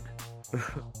 really hard.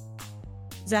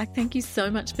 Zach, thank you so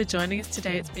much for joining us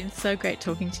today. It's been so great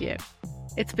talking to you.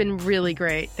 It's been really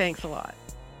great. Thanks a lot.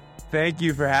 Thank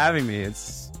you for having me.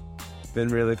 It's been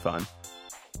really fun.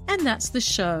 And that's the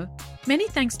show. Many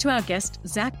thanks to our guest,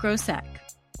 Zach Grosak.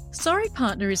 Sorry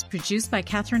Partner is produced by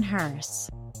Catherine Harris.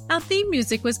 Our theme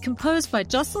music was composed by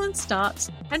Jocelyn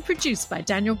Starts and produced by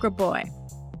Daniel Graboy.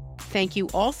 Thank you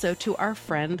also to our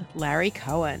friend Larry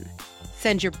Cohen.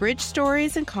 Send your bridge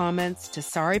stories and comments to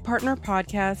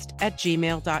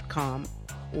sorrypartnerpodcast@gmail.com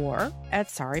or at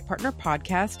Sorry Partner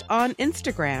Podcast on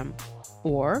Instagram,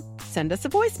 or send us a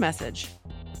voice message.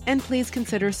 And please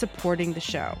consider supporting the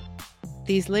show.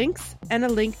 These links and a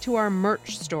link to our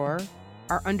merch store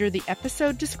are under the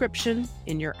episode description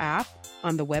in your app,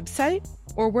 on the website,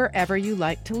 or wherever you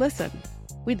like to listen.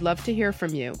 We'd love to hear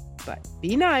from you, but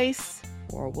be nice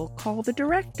or we'll call the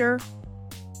director.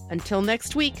 Until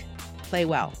next week, play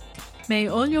well. May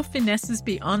all your finesses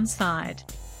be on side.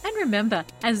 And remember,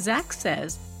 as Zach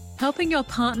says, helping your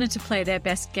partner to play their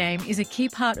best game is a key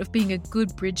part of being a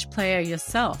good bridge player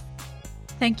yourself.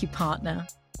 Thank you, partner.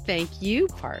 Thank you,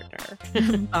 partner.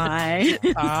 Bye.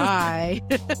 Bye.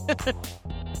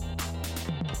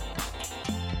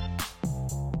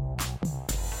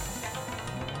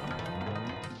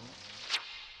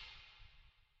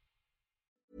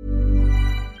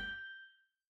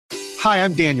 Hi,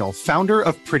 I'm Daniel, founder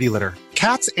of Pretty Litter.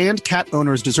 Cats and cat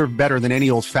owners deserve better than any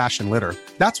old-fashioned litter.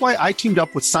 That's why I teamed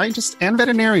up with scientists and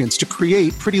veterinarians to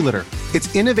create Pretty Litter.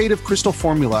 Its innovative crystal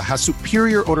formula has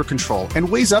superior odor control and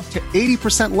weighs up to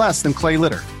 80% less than clay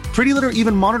litter. Pretty Litter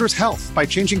even monitors health by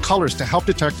changing colors to help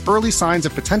detect early signs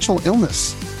of potential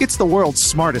illness. It's the world's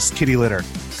smartest kitty litter.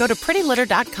 Go to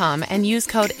prettylitter.com and use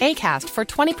code ACAST for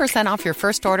 20% off your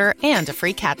first order and a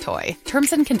free cat toy.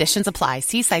 Terms and conditions apply.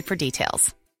 See site for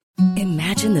details.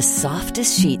 Imagine the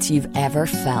softest sheets you've ever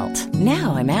felt.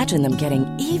 Now imagine them getting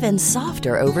even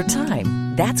softer over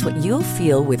time. That's what you'll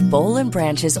feel with Boll &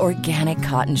 Branch's organic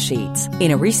cotton sheets.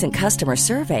 In a recent customer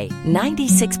survey,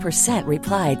 96%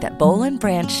 replied that Boll &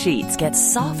 Branch sheets get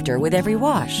softer with every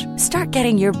wash. Start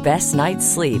getting your best night's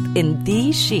sleep in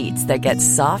these sheets that get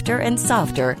softer and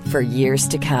softer for years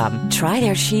to come. Try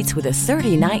their sheets with a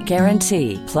 30-night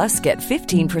guarantee. Plus, get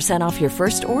 15% off your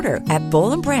first order at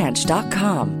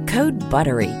bollandbranch.com. Code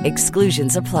BUTTERY.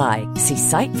 Exclusions apply. See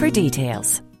site for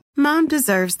details. Mom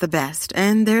deserves the best,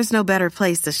 and there's no better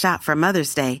place to shop for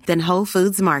Mother's Day than Whole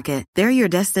Foods Market. They're your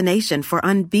destination for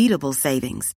unbeatable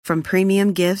savings, from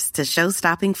premium gifts to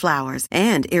show-stopping flowers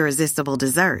and irresistible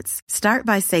desserts. Start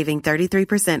by saving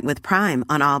 33% with Prime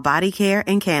on all body care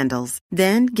and candles.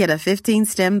 Then get a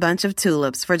 15-stem bunch of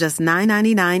tulips for just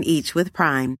 $9.99 each with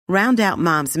Prime. Round out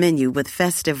Mom's menu with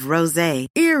festive rosé,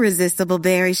 irresistible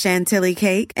berry chantilly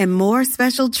cake, and more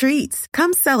special treats.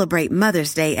 Come celebrate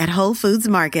Mother's Day at Whole Foods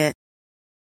Market.